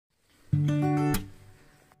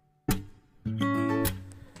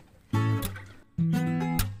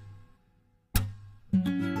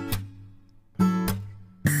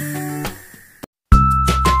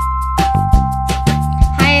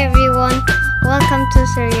to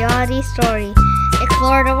Seriality Story.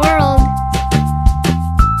 Explore the world!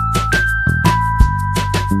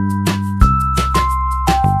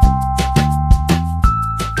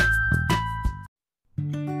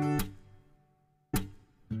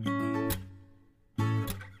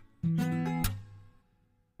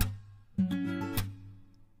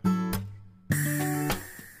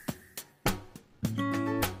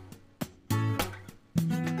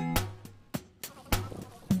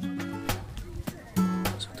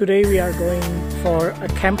 Today we are going for a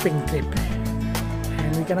camping trip,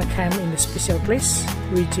 and we're gonna camp in a special place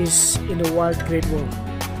which is in the Wild Great Wall,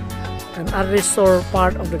 an unrestored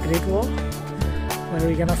part of the Great Wall, where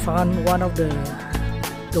we're gonna find one of the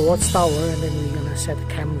watchtower, and then we're gonna set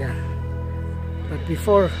camp there. But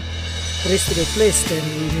before we reach to the place, then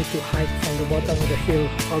we need to hike from the bottom of the hill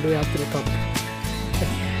all the way up to the top.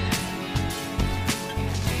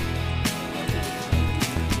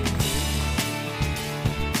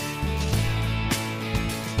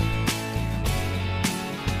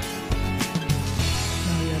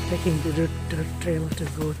 Taking the dirt trail to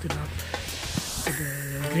go to the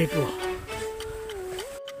Great Wall.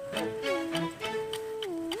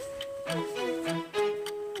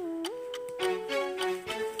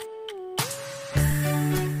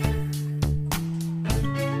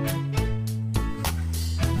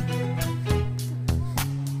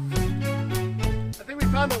 I think we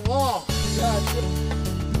found a wall.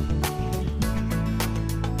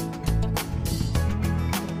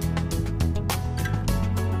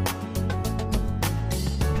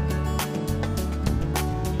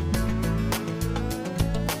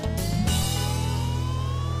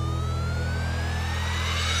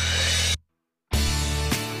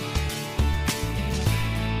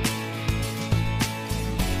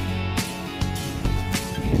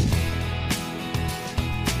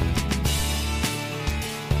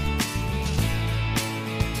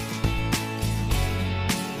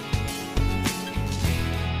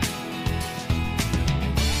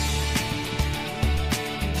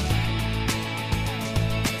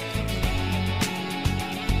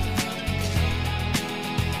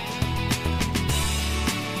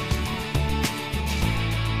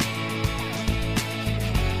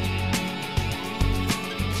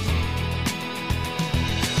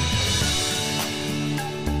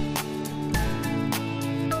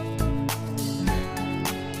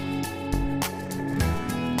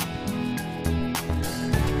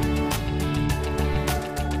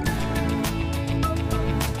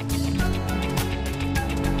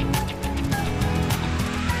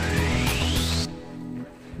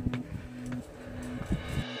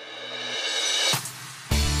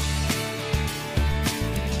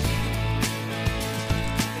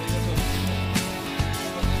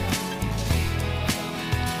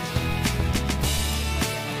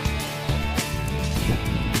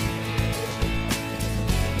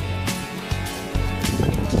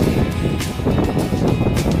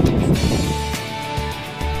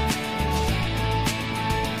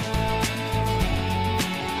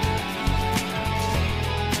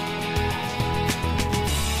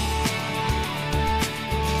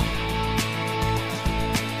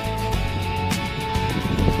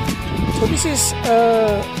 So this is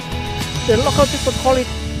the local people call it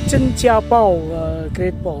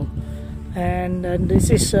Great Wall, and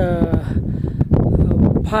this is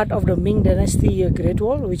part of the Ming Dynasty Great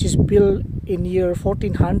Wall, which is built in year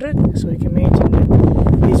 1400. So you can imagine that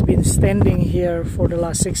it's been standing here for the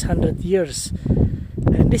last 600 years,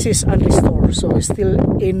 and this is unrestored, so it's still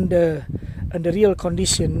in the real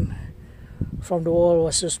condition from the wall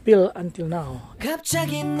was just built until now.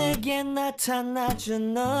 갑자기 내게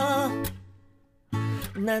나타나준 너,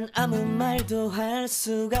 난 아무 말도 할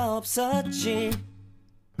수가 없었지.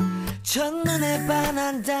 첫눈에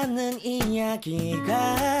반한다는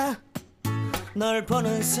이야기가 널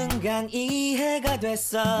보는 순간 이해가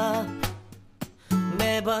됐어.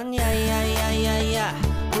 매번 야야야야야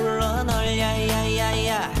불러 널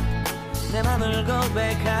야야야야, 내 맘을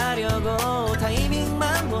고백하려고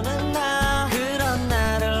타이밍만 보는 나. 그런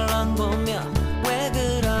나를 넌 보며 왜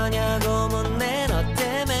그러냐고 묻네, 너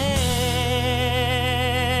때문에.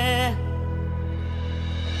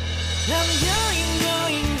 I'm going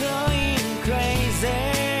crazy.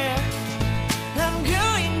 I'm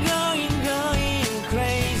going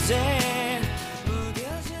crazy.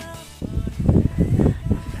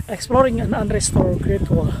 Exploring an unrestored Great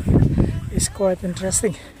Wall is quite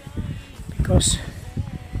interesting, because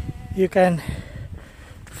you can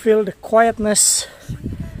feel the quietness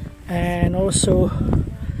and also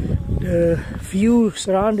the view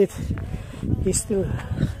surrounded is still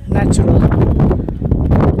natural.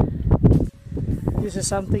 this is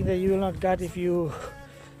something that you will not get if you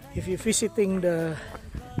visiting the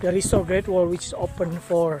restored Great Wall, which is open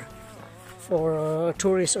for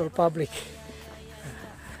tourists or public.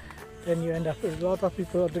 Then you end up with a lot of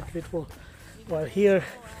people at the Great Wall. While here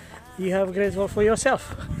you have Great Wall for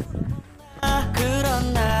yourself.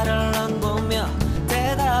 그런 나를 넌 보며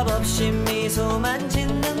대답 없이 미소만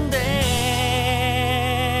짓는데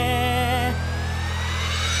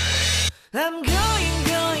I'm going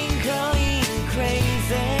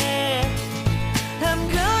crazy I'm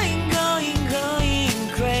going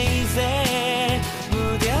crazy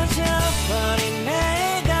무뎌져 버린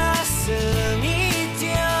내 가슴이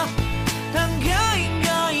뛰어 I'm going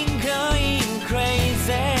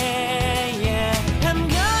crazy yeah I'm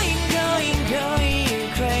going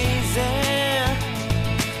crazy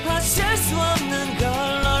어쩔 수 없는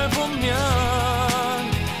걸 널 보면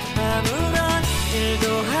아무런 일도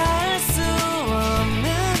할 수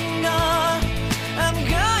없는 걸 I'm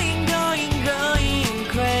going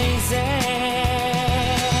crazy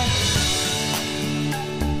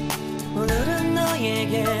오늘은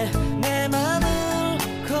너에게 내 맘을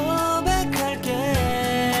고백할게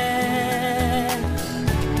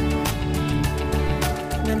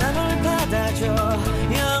내 맘을 받아줘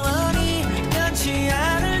영원히 변치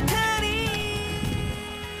않을 테니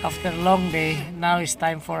After a long day, now it's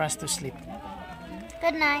time for us to sleep.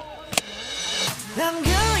 Good night. I'm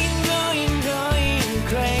going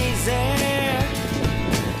crazy